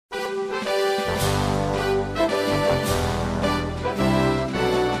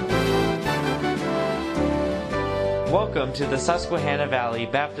Welcome to the Susquehanna Valley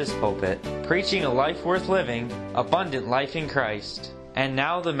Baptist Pulpit, preaching a life worth living, abundant life in Christ. And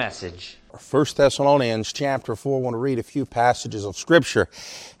now the message. 1 Thessalonians chapter 4. I want to read a few passages of Scripture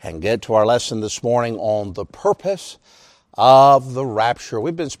and get to our lesson this morning on the purpose of the rapture.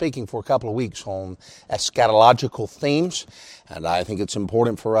 We've been speaking for a couple of weeks on eschatological themes, and I think it's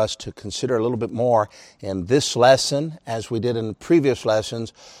important for us to consider a little bit more in this lesson, as we did in previous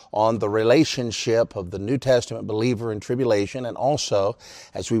lessons, on the relationship of the New Testament believer in tribulation, and also,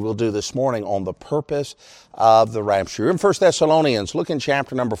 as we will do this morning, on the purpose of the rapture. In 1 Thessalonians, look in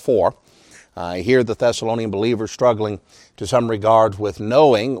chapter number 4. Here the Thessalonian believers struggling to some regards with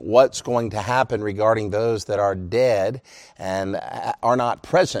knowing what's going to happen regarding those that are dead and are not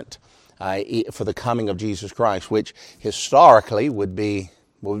present for the coming of Jesus Christ, which historically would be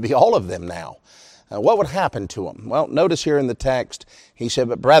all of them now. What would happen to them? Well, notice here in the text, he said,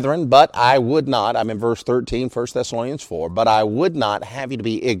 but I would not, I'm in verse 13, 1 Thessalonians 4, but I would not have you to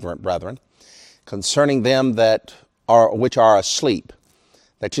be ignorant, brethren, concerning them which are asleep,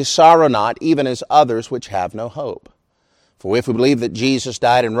 that ye sorrow not, even as others which have no hope. For if we believe that Jesus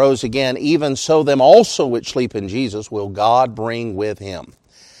died and rose again, even so them also which sleep in Jesus will God bring with him.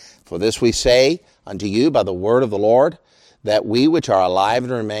 For this we say unto you by the word of the Lord, that we which are alive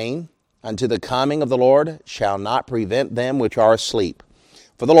and remain unto the coming of the Lord shall not prevent them which are asleep.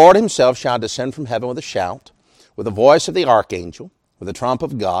 For the Lord himself shall descend from heaven with a shout, with the voice of the archangel, with the trump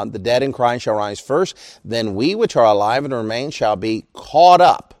of God. The dead in Christ shall rise first. Then we which are alive and remain shall be caught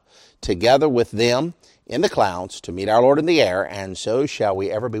up together with them in the clouds to meet our Lord in the air, and so shall we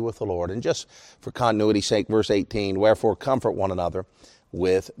ever be with the Lord. And just for continuity's sake, verse 18, wherefore comfort one another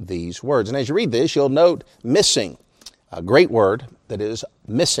with these words. And as you read this, you'll note missing, a great word that is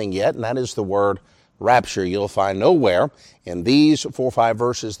missing yet, and that is the word rapture. You'll find nowhere in these 4 or 5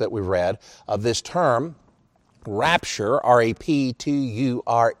 verses that we read of this term, rapture, R-A-P-T-U-R-E,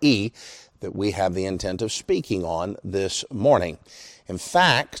 that we have the intent of speaking on this morning. In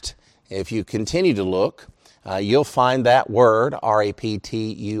fact, if you continue to look, you'll find that word,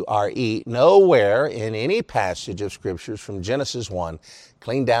 R-A-P-T-U-R-E, nowhere in any passage of Scriptures from Genesis 1,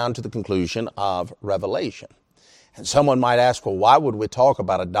 clean down to the conclusion of Revelation. And someone might ask, well, why would we talk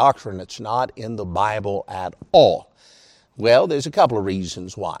about a doctrine that's not in the Bible at all? Well, there's a couple of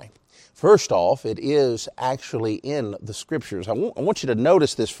reasons why. First off, it is actually in the Scriptures. I want you to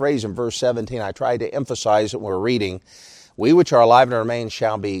notice this phrase in verse 17. I tried to emphasize it when we're reading. We which are alive and remain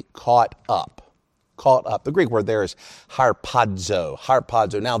shall be caught up. Caught up. The Greek word there is harpazo.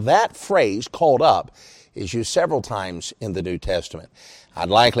 Harpazo. Now that phrase, caught up, is used several times in the New Testament. I'd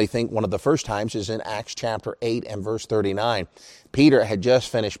likely think one of the first times is in Acts chapter 8 and verse 39. Peter had just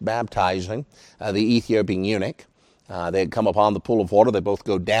finished baptizing the Ethiopian eunuch. They had come upon the pool of water. They both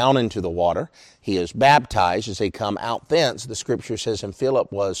go down into the water. He is baptized. As they come out thence, the Scripture says, and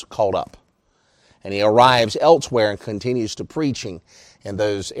Philip was caught up. And he arrives elsewhere and continues to preaching in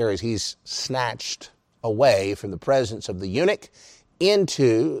those areas. He's snatched away from the presence of the eunuch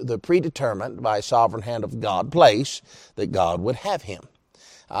into the predetermined by sovereign hand of God place that God would have him.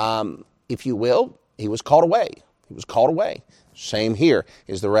 If you will, he was caught away. He was caught away. Same here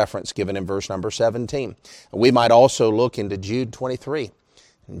is the reference given in verse number 17. We might also look into Jude 23.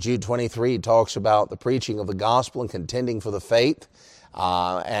 In Jude 23, he talks about the preaching of the gospel and contending for the faith,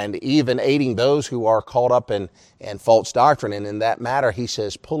 and even aiding those who are caught up in false doctrine. And in that matter, he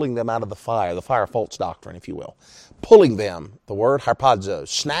says, pulling them out of the fire of false doctrine, if you will. Pulling them, the word harpazo,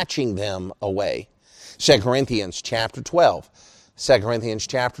 snatching them away. 2 Corinthians chapter 12. 2 Corinthians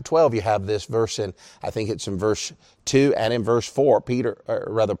chapter 12, you have this verse in, I think it's in verse 2 and in verse 4.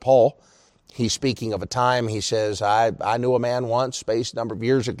 Paul, he's speaking of a time, he says, I knew a man once, spaced a number of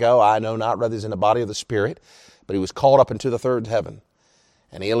years ago, I know not whether he's in the body of the Spirit, but he was called up into the third heaven.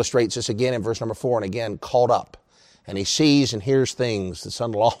 And he illustrates this again in verse number 4, and again, called up. And he sees and hears things that's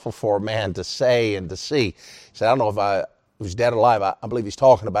unlawful for a man to say and to see. He said, I don't know if I was dead or alive. I believe he's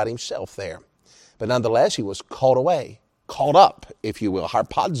talking about himself there. But nonetheless, he was called away. Called up, if you will,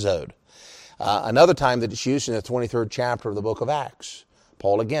 harpazoed. Another time that it's used in the 23rd chapter of the book of Acts.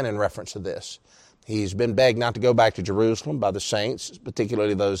 Paul, again, in reference to this. He's been begged not to go back to Jerusalem by the saints,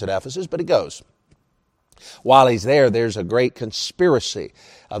 particularly those at Ephesus, but he goes. While he's there, there's a great conspiracy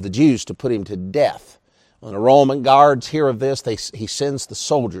of the Jews to put him to death. When the Roman guards hear of this, he sends the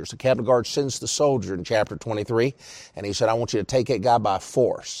soldiers. The captain of guard sends the soldier in chapter 23, and he said, I want you to take that guy by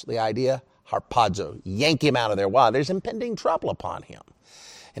force. The idea, harpazo, yank him out of there. Why? There's impending trouble upon him.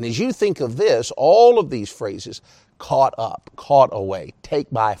 And as you think of this, all of these phrases, caught up, caught away,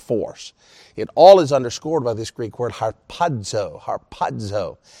 take by force. It all is underscored by this Greek word harpazo.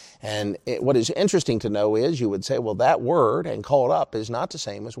 And what is interesting to know is you would say, well, that word and caught up is not the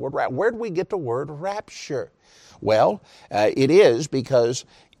same as word rapture. Where do we get the word rapture? Well, it is because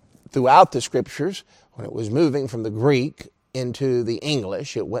throughout the Scriptures, when it was moving from the Greek into the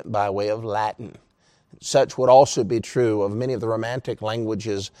English, it went by way of Latin. Such would also be true of many of the Romantic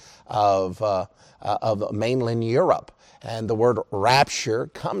languages of mainland Europe. And the word rapture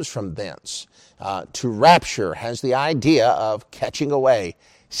comes from thence. To rapture has the idea of catching away,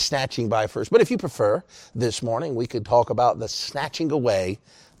 snatching by force. But if you prefer, this morning we could talk about the snatching away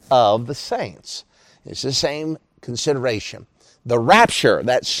of the saints. It's the same consideration. The rapture,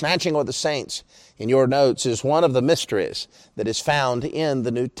 that snatching of the saints, in your notes, is one of the mysteries that is found in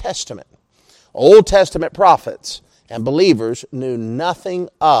the New Testament. Old Testament prophets and believers knew nothing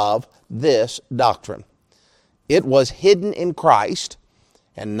of this doctrine. It was hidden in Christ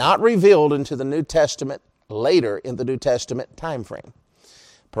and not revealed into the New Testament later in the New Testament time frame.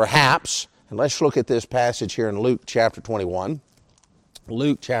 Perhaps, and let's look at this passage here in Luke chapter 21.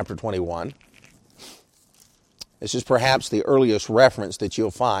 Luke chapter 21. This is perhaps the earliest reference that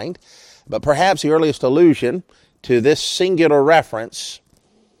you'll find, but perhaps the earliest allusion to this singular reference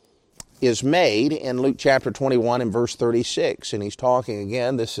is made in Luke chapter 21 and verse 36. And he's talking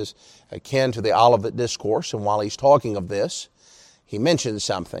again, this is akin to the Olivet Discourse, and while he's talking of this, he mentions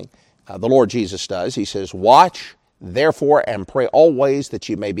something. The Lord Jesus does. He says, "Watch, therefore, and pray always that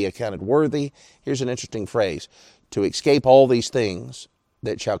you may be accounted worthy." Here's an interesting phrase. "To escape all these things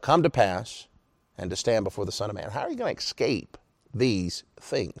that shall come to pass, and to stand before the Son of Man." How are you going to escape these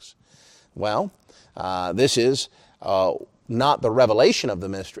things? Well, this is not the revelation of the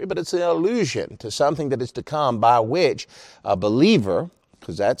mystery, but it's an allusion to something that is to come by which a believer,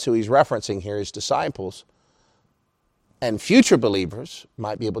 because that's who he's referencing here, his disciples, and future believers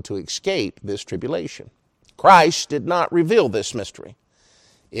might be able to escape this tribulation. Christ did not reveal this mystery.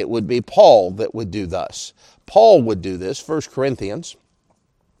 It would be Paul that would do thus. Paul would do this, 1 Corinthians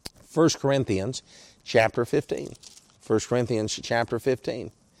chapter 15. 1 Corinthians chapter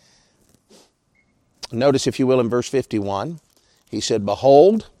 15. Notice, if you will, in verse 51, he said,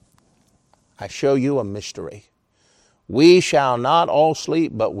 "Behold, I show you a mystery. We shall not all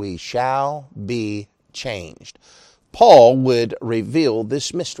sleep, but we shall be changed." Paul would reveal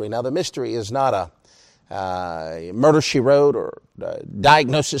this mystery. Now, the mystery is not a murder she wrote or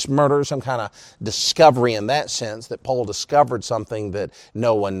diagnosis murder, some kind of discovery in that sense, that Paul discovered something that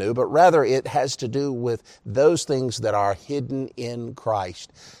no one knew, but rather it has to do with those things that are hidden in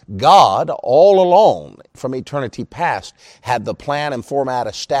Christ. God, all along from eternity past, had the plan and format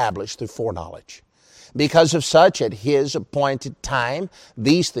established through foreknowledge. Because of such, at His appointed time,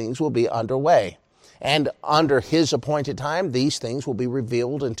 these things will be underway. And under His appointed time, these things will be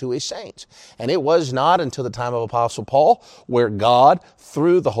revealed unto His saints. And it was not until the time of Apostle Paul where God,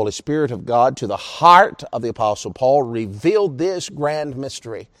 through the Holy Spirit of God, to the heart of the Apostle Paul, revealed this grand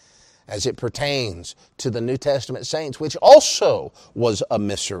mystery as it pertains to the New Testament saints, which also was a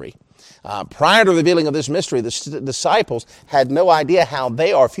mystery. Prior to the revealing of this mystery, the disciples had no idea how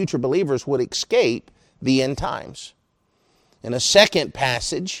they, or future believers, would escape the end times. In a second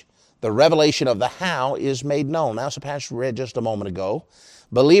passage, the revelation of the how is made known. That's a passage we read just a moment ago.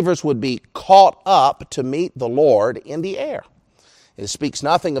 Believers would be caught up to meet the Lord in the air. It speaks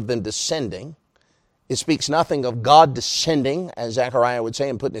nothing of them descending. It speaks nothing of God descending, as Zechariah would say,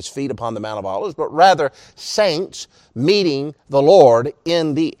 and putting His feet upon the Mount of Olives, but rather saints meeting the Lord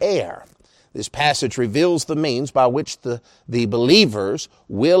in the air. This passage reveals the means by which the believers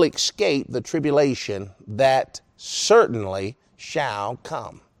will escape the tribulation that certainly shall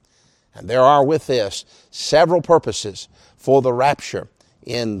come. And there are with this several purposes for the rapture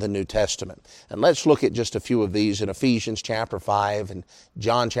in the New Testament. And let's look at just a few of these in Ephesians chapter 5 and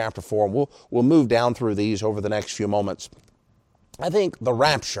John chapter 4. And we'll move down through these over the next few moments. I think the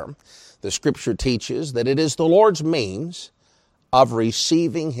rapture, the Scripture teaches that it is the Lord's means of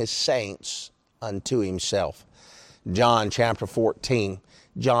receiving His saints unto Himself. John chapter 14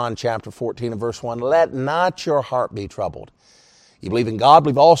 and verse 1, "Let not your heart be troubled. You believe in God,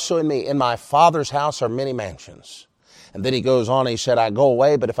 believe also in me. In my Father's house are many mansions." And then he goes on and he said, "I go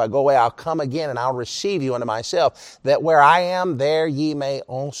away, but if I go away, I'll come again and I'll receive you unto myself, that where I am, there ye may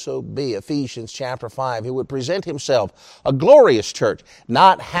also be." Ephesians chapter 5, He would present Himself a glorious church,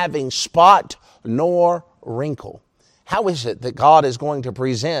 not having spot nor wrinkle. How is it that God is going to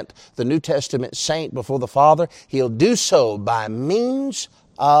present the New Testament saint before the Father? He'll do so by means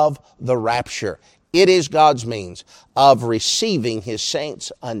of the rapture. It is God's means of receiving His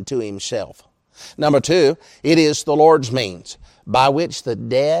saints unto Himself. Number two, it is the Lord's means by which the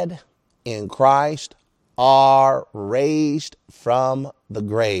dead in Christ are raised from the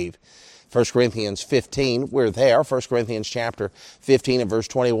grave. 1 Corinthians 15, we're there. 1 Corinthians chapter 15 and verse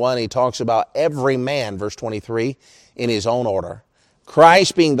 21, he talks about every man, verse 23, in his own order.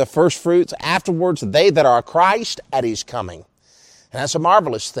 Christ being the first fruits, afterwards they that are Christ at his coming. And that's a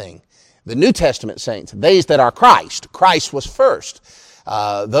marvelous thing. The New Testament saints, they that are Christ. Christ was first.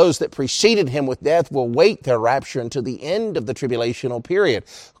 Those that preceded him with death will wait their rapture until the end of the tribulational period.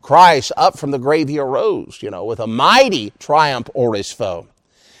 Christ, up from the grave, he arose, with a mighty triumph o'er his foe.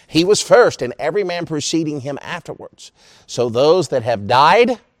 He was first, and every man preceding him afterwards. So those that have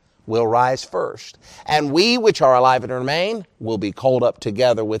died will rise first. And we which are alive and remain will be called up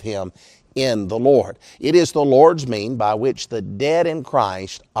together with him in the Lord. It is the Lord's mean by which the dead in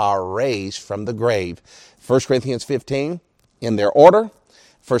Christ are raised from the grave. 1 Corinthians 15, in their order.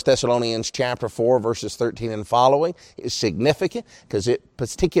 1 Thessalonians chapter 4, verses 13 and following is significant because it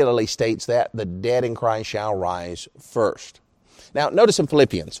particularly states that the dead in Christ shall rise first. Now, notice in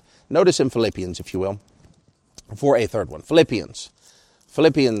Philippians, if you will, for a third one. Philippians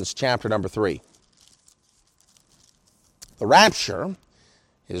chapter number 3. The rapture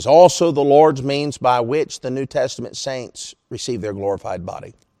is also the Lord's means by which the New Testament saints receive their glorified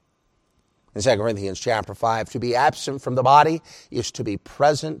body. In 2 Corinthians chapter 5, to be absent from the body is to be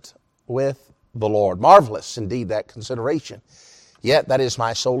present with the Lord. Marvelous indeed that consideration. Yet that is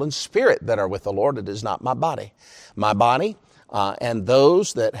my soul and spirit that are with the Lord. It is not my body. My body and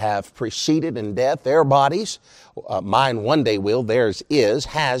those that have preceded in death, their bodies, mine one day will, theirs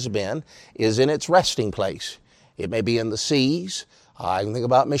has been, is in its resting place. It may be in the seas. I can think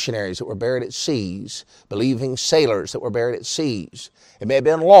about missionaries that were buried at seas, believing sailors that were buried at seas. It may have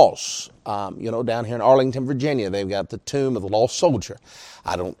been lost. Down here in Arlington, Virginia, they've got the tomb of the lost soldier.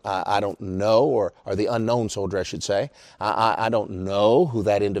 I don't know, or the unknown soldier, I should say. I don't know who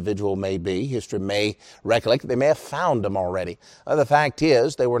that individual may be. History may recollect. They may have found them already. The fact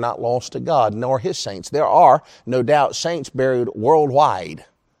is, they were not lost to God, nor his saints. There are, no doubt, saints buried worldwide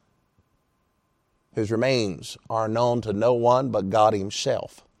whose remains are known to no one but God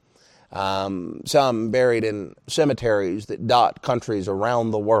himself. Some buried in cemeteries that dot countries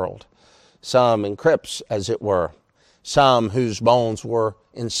around the world. Some in crypts, as it were. Some whose bones were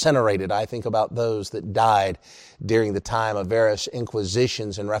incinerated. I think about those that died during the time of various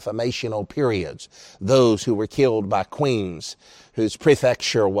inquisitions and reformational periods. Those who were killed by queens whose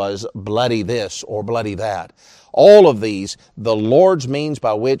prefecture was bloody this or bloody that. All of these, the Lord's means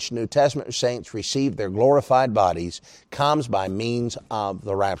by which New Testament saints receive their glorified bodies comes by means of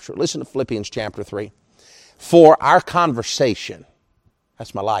the rapture. Listen to Philippians chapter 3. For our conversation,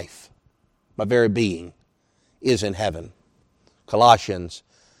 that's my life, my very being, is in heaven. Colossians,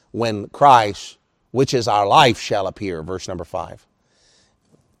 when Christ, which is our life, shall appear, verse number 5.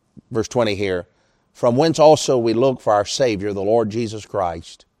 Verse 20 here, from whence also we look for our Savior, the Lord Jesus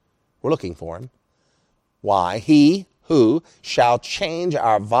Christ. We're looking for him. Why? He who shall change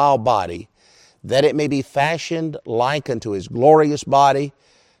our vile body, that it may be fashioned like unto his glorious body,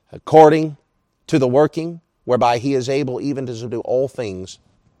 according to the working whereby he is able even to subdue all things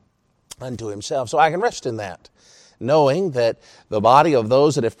unto himself. So I can rest in that, knowing that the body of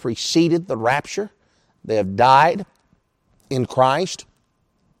those that have preceded the rapture, they have died in Christ,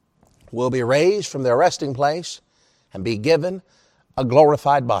 will be raised from their resting place and be given a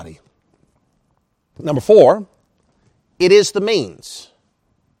glorified body. Number 4, it is the means.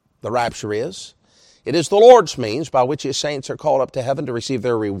 The rapture is. It is the Lord's means by which his saints are called up to heaven to receive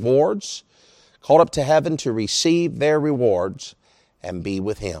their rewards, called up to heaven to receive their rewards and be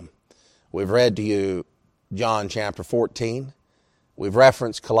with him. We've read to you John chapter 14. We've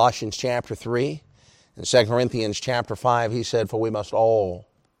referenced Colossians chapter 3. In 2 Corinthians chapter 5, he said, for we must all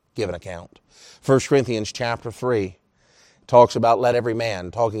give an account. 1 Corinthians chapter 3 talks about let every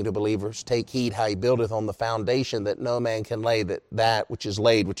man, talking to believers, take heed how he buildeth on the foundation that no man can lay, that which is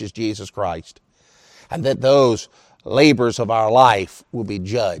laid, which is Jesus Christ. And that those labors of our life will be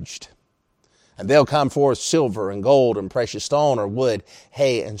judged. And they'll come forth silver and gold and precious stone or wood,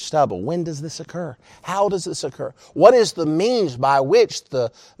 hay and stubble. When does this occur? How does this occur? What is the means by which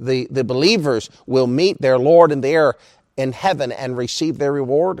the believers will meet their Lord in the air in heaven and receive their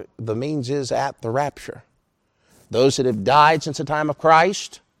reward? The means is at the rapture. Those that have died since the time of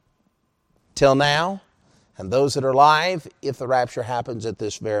Christ till now, and those that are alive if the rapture happens at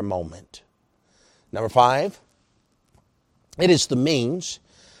this very moment. Number 5, it is the means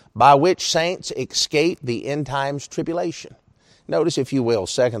by which saints escape the end times tribulation. Notice, if you will,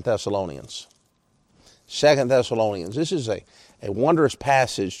 2 Thessalonians. 2 Thessalonians. This is a wondrous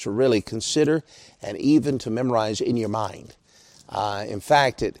passage to really consider and even to memorize in your mind. In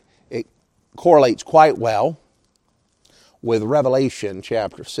fact, it correlates quite well with Revelation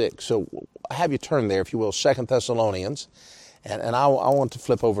chapter 6. So have you turn there, if you will, 2 Thessalonians, and I want to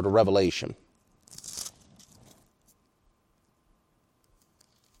flip over to Revelation.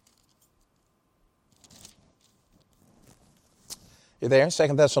 You're there, 2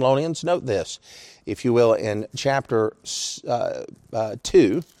 Thessalonians. Note this, if you will, in chapter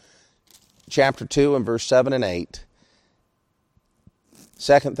 2 and verse 7 and 8.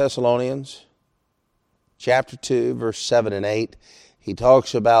 2 Thessalonians chapter 2, verse 7 and 8. He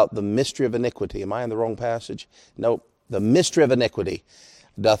talks about the mystery of iniquity. Am I in the wrong passage? Nope. The mystery of iniquity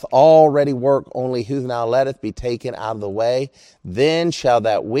doth already work, only who now letteth be taken out of the way. Then shall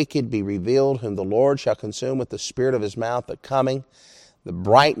that wicked be revealed, whom the Lord shall consume with the spirit of his mouth, the coming, the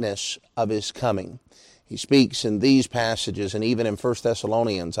brightness of his coming. He speaks in these passages, and even in 1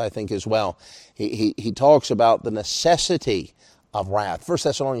 Thessalonians, I think as well. He talks about the necessity of wrath. 1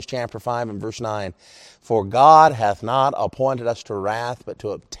 Thessalonians chapter 5 and verse 9. For God hath not appointed us to wrath, but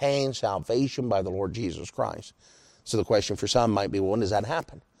to obtain salvation by the Lord Jesus Christ. So the question for some might be, well, when does that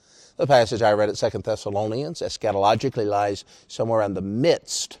happen? The passage I read at 2 Thessalonians eschatologically lies somewhere in the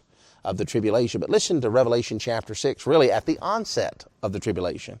midst of the tribulation. But listen to Revelation chapter 6, really at the onset of the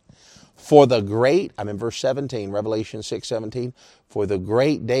tribulation. For the great, I'm in verse 17, Revelation 6:17, for the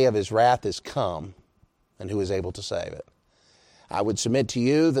great day of his wrath is come, and who is able to save it? I would submit to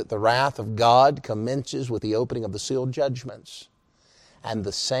you that the wrath of God commences with the opening of the sealed judgments, and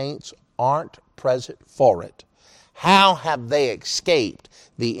the saints aren't present for it. How have they escaped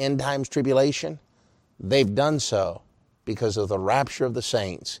the end times tribulation? They've done so because of the rapture of the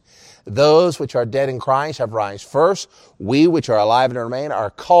saints. Those which are dead in Christ have rise first. We which are alive and remain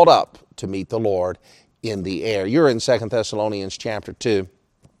are called up to meet the Lord in the air. You're in 2 Thessalonians chapter 2.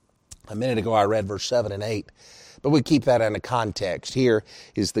 A minute ago I read verse 7 and 8. But we keep that in a context. Here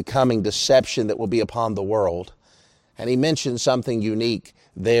is the coming deception that will be upon the world. And he mentions something unique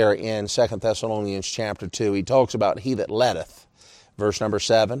there in 2 Thessalonians chapter 2. He talks about he that letteth, verse number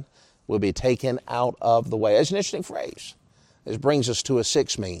 7, will be taken out of the way. It's an interesting phrase. This brings us to a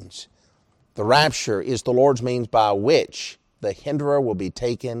sixth means. The rapture is the Lord's means by which the hinderer will be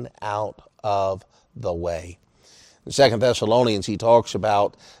taken out of the way. In 2 Thessalonians, he talks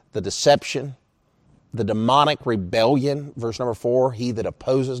about the deception, the demonic rebellion, verse number 4, he that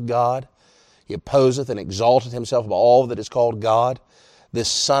opposes God, he opposeth and exalteth himself above all that is called God. This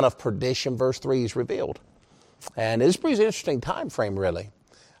son of perdition, verse 3, is revealed. And it's a pretty interesting time frame, really.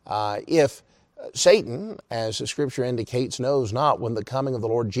 If Satan, as the Scripture indicates, knows not when the coming of the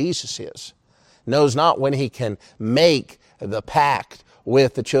Lord Jesus is, knows not when he can make the pact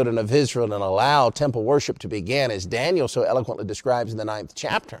with the children of Israel and allow temple worship to begin, as Daniel so eloquently describes in the 9th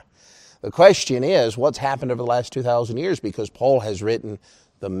chapter. The question is, what's happened over the last 2,000 years? Because Paul has written,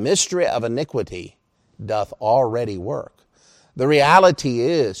 the mystery of iniquity doth already work. The reality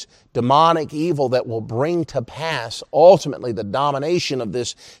is, demonic evil that will bring to pass ultimately the domination of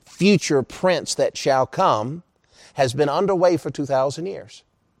this future prince that shall come has been underway for 2,000 years.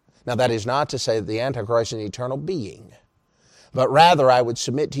 Now that is not to say that the Antichrist is an eternal being. But rather I would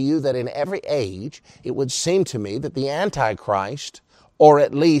submit to you that in every age, it would seem to me that the Antichrist, or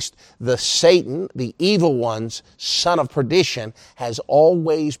at least the Satan, the evil one's son of perdition, has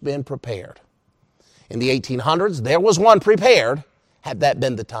always been prepared. In the 1800s, there was one prepared, had that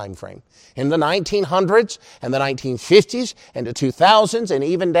been the time frame. In the 1900s and the 1950s and the 2000s and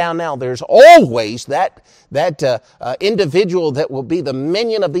even down now, there's always that individual that will be the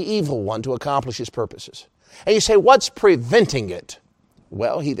minion of the evil one to accomplish his purposes. And you say, what's preventing it?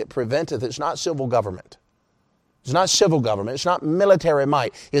 Well, he that preventeth is not civil government. It's not civil government. It's not military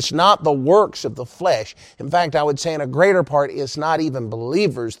might. It's not the works of the flesh. In fact, I would say in a greater part, it's not even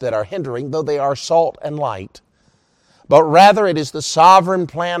believers that are hindering, though they are salt and light. But rather it is the sovereign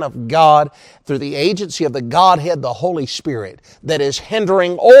plan of God through the agency of the Godhead, the Holy Spirit, that is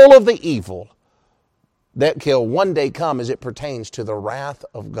hindering all of the evil that will one day come as it pertains to the wrath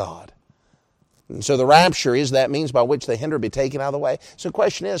of God. And so the rapture is that means by which the hinderer be taken out of the way. So the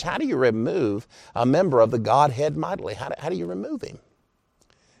question is, how do you remove a member of the Godhead mightily? How do you remove him?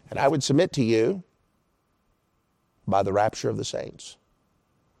 And I would submit to you, by the rapture of the saints.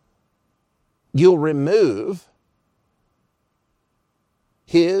 You'll remove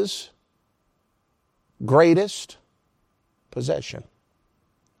his greatest possession.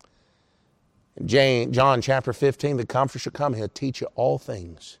 In John chapter 15, the Comforter shall come, he'll teach you all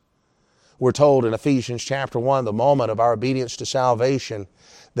things. We're told in Ephesians chapter 1, the moment of our obedience to salvation,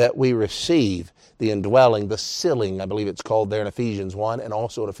 that we receive the indwelling, the sealing, I believe it's called there in Ephesians 1, and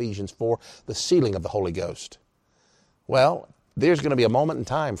also in Ephesians 4, the sealing of the Holy Ghost. Well, there's going to be a moment in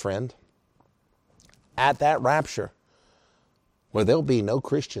time, friend, at that rapture, where there'll be no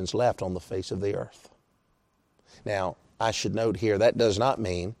Christians left on the face of the earth. Now, I should note here, that does not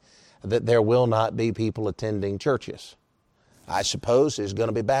mean that there will not be people attending churches. I suppose there's going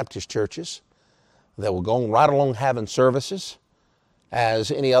to be Baptist churches that will go right along having services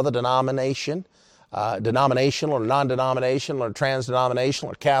as any other denomination, denominational or non-denominational or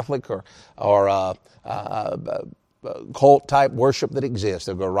trans-denominational or Catholic or cult-type worship that exists.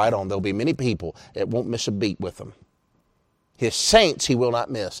 They'll go right on. There'll be many people that won't miss a beat with them. His saints he will not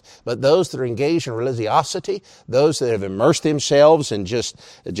miss. But those that are engaged in religiosity, those that have immersed themselves in just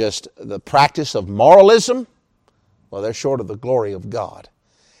the practice of moralism, well, they're short of the glory of God.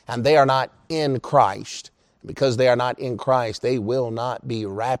 And they are not in Christ. Because they are not in Christ, they will not be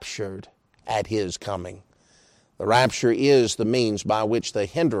raptured at His coming. The rapture is the means by which the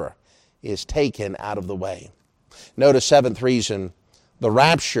hinderer is taken out of the way. Notice, seventh reason, the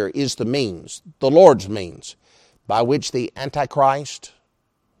rapture is the means, the Lord's means, by which the Antichrist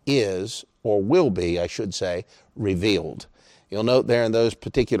is, or will be, I should say, revealed. You'll note there in those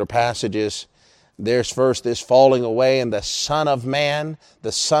particular passages, there's first this falling away, and the Son of Man,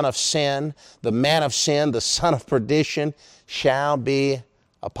 the Son of Sin, the Man of Sin, the Son of Perdition, shall be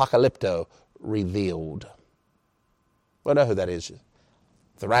apocalypto, revealed. Well, know who that is. If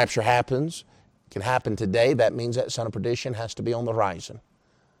the rapture happens, can happen today, that means that Son of Perdition has to be on the horizon.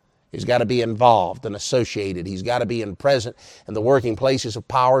 He's got to be involved and associated. He's got to be present in the working places of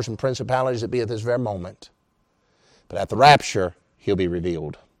powers and principalities that be at this very moment. But at the rapture, he'll be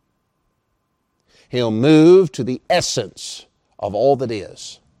revealed. He'll move to the essence of all that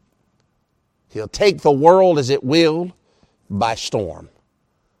is. He'll take the world as it will by storm.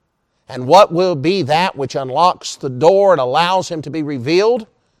 And what will be that which unlocks the door and allows him to be revealed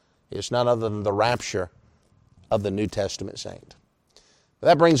is none other than the rapture of the New Testament saint.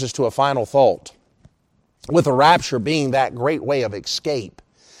 That brings us to a final thought. With the rapture being that great way of escape,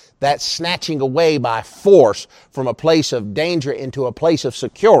 that snatching away by force from a place of danger into a place of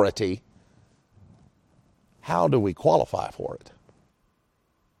security, how do we qualify for it?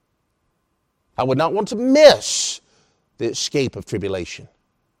 I would not want to miss the escape of tribulation.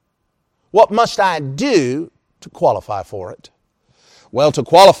 What must I do to qualify for it? Well, to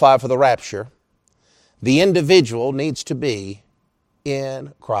qualify for the rapture, the individual needs to be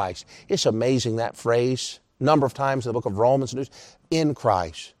in Christ. It's amazing, that phrase, number of times in the book of Romans, in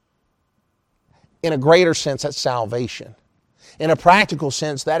Christ. In a greater sense, that's salvation. In a practical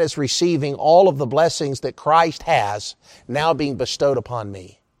sense, that is receiving all of the blessings that Christ has now being bestowed upon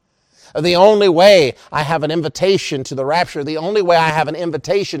me. The only way I have an invitation to the rapture, the only way I have an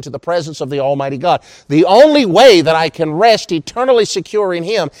invitation to the presence of the Almighty God, the only way that I can rest eternally secure in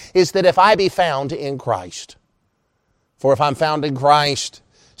Him is that if I be found in Christ. For if I'm found in Christ,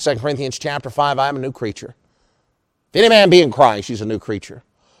 2 Corinthians chapter 5, I am a new creature. If any man be in Christ, he's a new creature.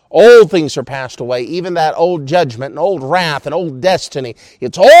 Old things are passed away, even that old judgment and old wrath and old destiny,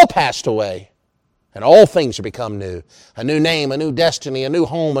 it's all passed away. And all things are become new. A new name, a new destiny, a new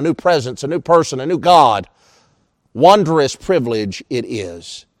home, a new presence, a new person, a new God. Wondrous privilege it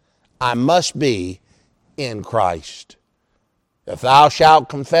is. I must be in Christ. If thou shalt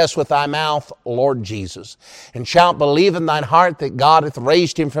confess with thy mouth, Lord Jesus, and shalt believe in thine heart that God hath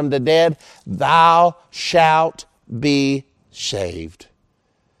raised him from the dead, thou shalt be saved.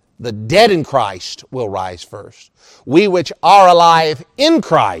 The dead in Christ will rise first. We which are alive in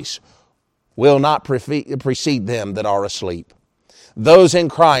Christ will not precede them that are asleep. Those in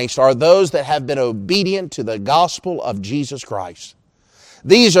Christ are those that have been obedient to the gospel of Jesus Christ.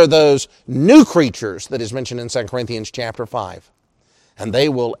 These are those new creatures that is mentioned in 2 Corinthians chapter 5. And they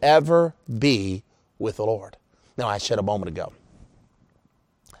will ever be with the Lord. Now, I said a moment ago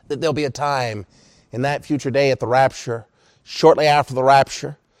that there'll be a time in that future day at the rapture, shortly after the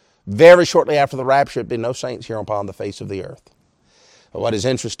rapture, very shortly after the rapture, there'd be no saints here upon the face of the earth. What is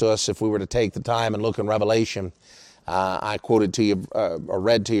interest to us, if we were to take the time and look in Revelation, I quoted to you, or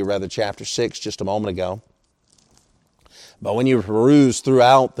read to you rather, chapter 6 just a moment ago. But when you peruse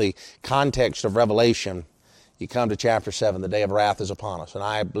throughout the context of Revelation, you come to chapter 7, the day of wrath is upon us. And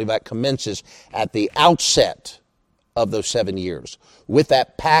I believe that commences at the outset of those 7 years, with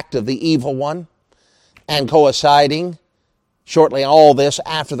that pact of the evil one, and coinciding shortly all this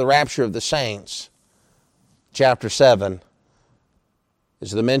after the rapture of the saints. Chapter 7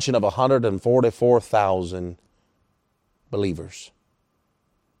 is the mention of 144,000 believers.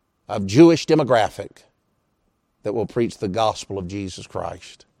 of Jewish demographic that will preach the gospel of Jesus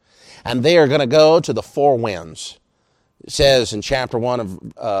Christ. And they are going to go to the four winds. It says in chapter 1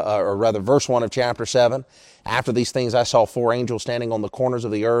 of, verse 1 of chapter 7, after these things I saw four angels standing on the corners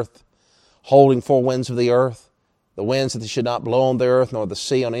of the earth, holding four winds of the earth, the winds that they should not blow on the earth, nor the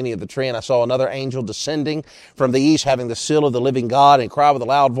sea on any of the tree. And I saw another angel descending from the east, having the seal of the living God, and cried with a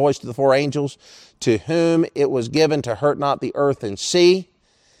loud voice to the four angels, to whom it was given to hurt not the earth and sea,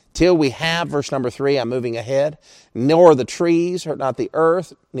 till we have, verse number 3, I'm moving ahead, nor the trees, hurt not the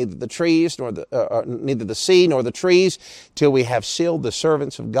earth, neither the trees, neither the sea, nor the trees, till we have sealed the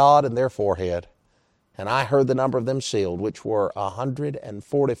servants of God in their forehead. And I heard the number of them sealed, which were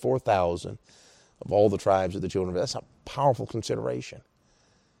 144,000 of all the tribes of the children of Israel. That's a powerful consideration.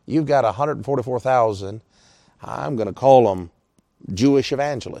 You've got 144,000, I'm going to call them Jewish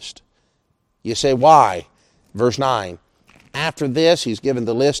evangelists. You say, why? Verse 9. After this, he's given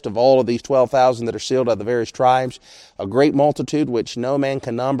the list of all of these 12,000 that are sealed out of the various tribes. A great multitude, which no man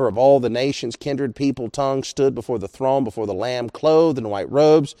can number, of all the nations, kindred, people, tongues, stood before the throne, before the Lamb, clothed in white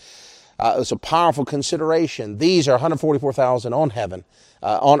robes. It's a powerful consideration. These are 144,000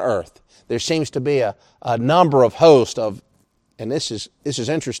 on earth. There seems to be a number of hosts of, and this is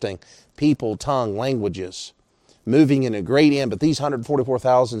interesting, people, tongue, languages, moving in a great end, but these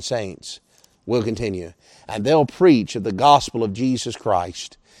 144,000 saints will continue. And they'll preach of the gospel of Jesus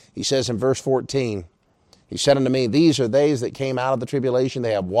Christ. He says in verse 14, he said unto me, these are they that came out of the tribulation.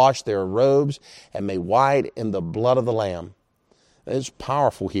 They have washed their robes and made white in the blood of the Lamb. It's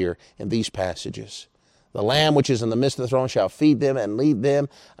powerful here in these passages. The Lamb which is in the midst of the throne shall feed them and lead them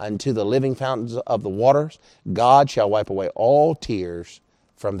unto the living fountains of the waters. God shall wipe away all tears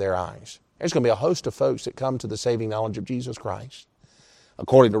from their eyes. There's going to be a host of folks that come to the saving knowledge of Jesus Christ.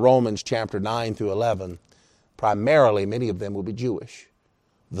 According to Romans chapter 9 through 11, primarily many of them will be Jewish.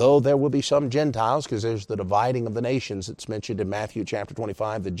 Though there will be some Gentiles, because there's the dividing of the nations that's mentioned in Matthew chapter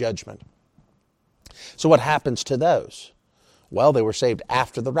 25, the judgment. So what happens to those? Well, they were saved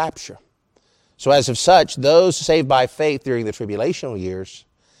after the rapture. So as of such, those saved by faith during the tribulational years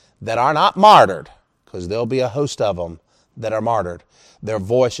that are not martyred, because there'll be a host of them that are martyred, their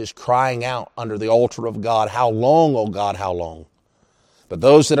voice is crying out under the altar of God, how long, O God, how long? But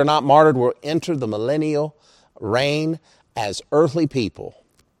those that are not martyred will enter the millennial reign as earthly people,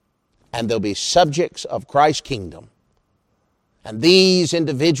 and they'll be subjects of Christ's kingdom. And these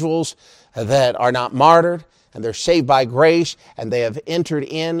individuals that are not martyred, and they're saved by grace, and they have entered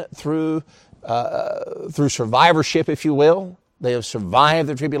in through survivorship, if you will. They have survived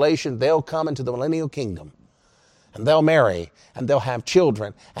the tribulation. They'll come into the millennial kingdom. And they'll marry, and they'll have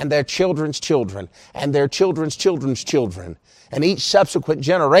children, and their children's children, and their children's children's children. And each subsequent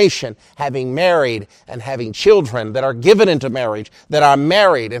generation having married and having children that are given into marriage, that are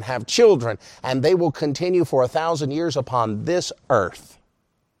married and have children, and they will continue for 1,000 years upon this earth.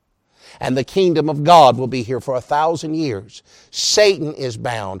 And the kingdom of God will be here for 1,000 years. Satan is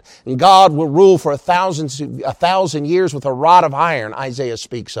bound, and God will rule for 1,000 years with a rod of iron, Isaiah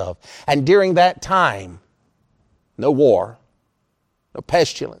speaks of. And during that time, no war, no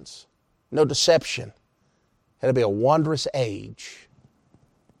pestilence, no deception. It'll be a wondrous age.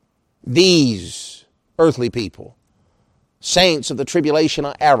 These earthly people, saints of the tribulation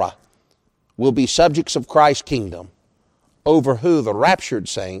era, will be subjects of Christ's kingdom, over who the raptured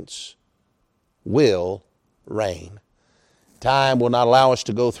saints will reign. Time will not allow us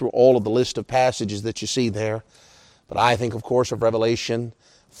to go through all of the list of passages that you see there, but I think, of course, of Revelation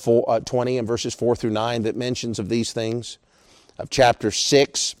 20 and verses 4 through 9 that mentions of these things. Of chapter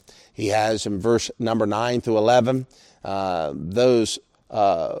 6, he has in verse number 9 through 11, those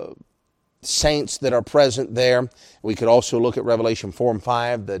saints that are present there. We could also look at Revelation 4 and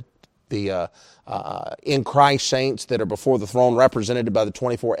 5, the in Christ saints that are before the throne, represented by the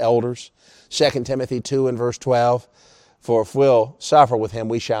 24 elders. 2 Timothy 2 and verse 12, for if we'll suffer with him,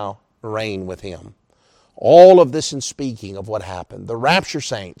 we shall reign with him. All of this in speaking of what happened. The rapture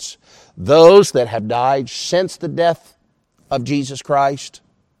saints, those that have died since the death of Jesus Christ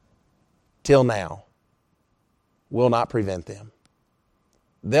till now, will not prevent them.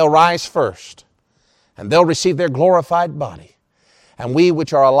 They'll rise first, and they'll receive their glorified body. And we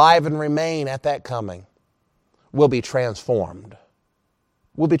which are alive and remain at that coming will be transformed.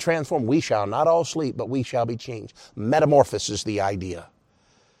 We'll be transformed. We shall not all sleep, but we shall be changed. Metamorphosis is the idea.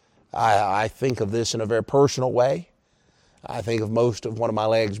 I think of this in a very personal way. I think of most of one of my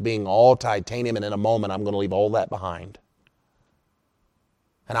legs being all titanium, and in a moment I'm going to leave all that behind.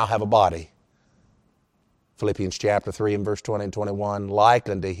 And I'll have a body. Philippians chapter 3 and verse 20 and 21, like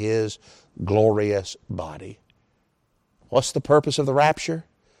unto his glorious body. What's the purpose of the rapture?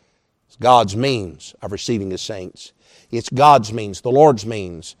 It's God's means of receiving His saints. It's God's means, the Lord's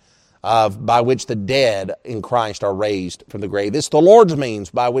means, by which the dead in Christ are raised from the grave. It's the Lord's means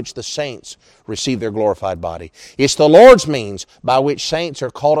by which the saints receive their glorified body. It's the Lord's means by which saints are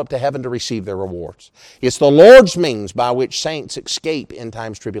called up to heaven to receive their rewards. It's the Lord's means by which saints escape end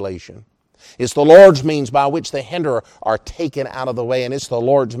times tribulation. It's the Lord's means by which the hinderer are taken out of the way, and it's the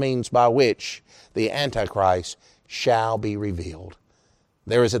Lord's means by which the Antichrist shall be revealed.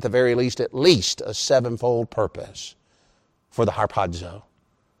 There is at least a sevenfold purpose for the harpazo.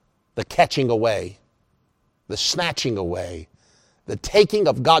 The catching away, the snatching away, the taking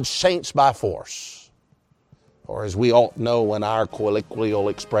of God's saints by force, or as we all know in our colloquial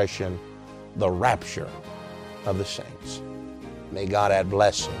expression, the rapture of the saints. May God add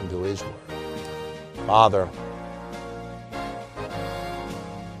blessing to His word. Father,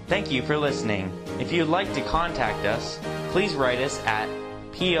 thank you for listening. If you'd like to contact us, please write us at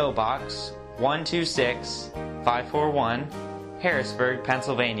P.O. Box 126-541, Harrisburg,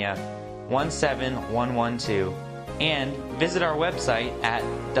 Pennsylvania 17112, and visit our website at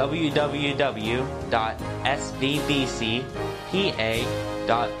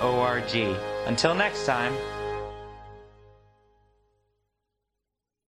www.svbcpa.org. Until next time,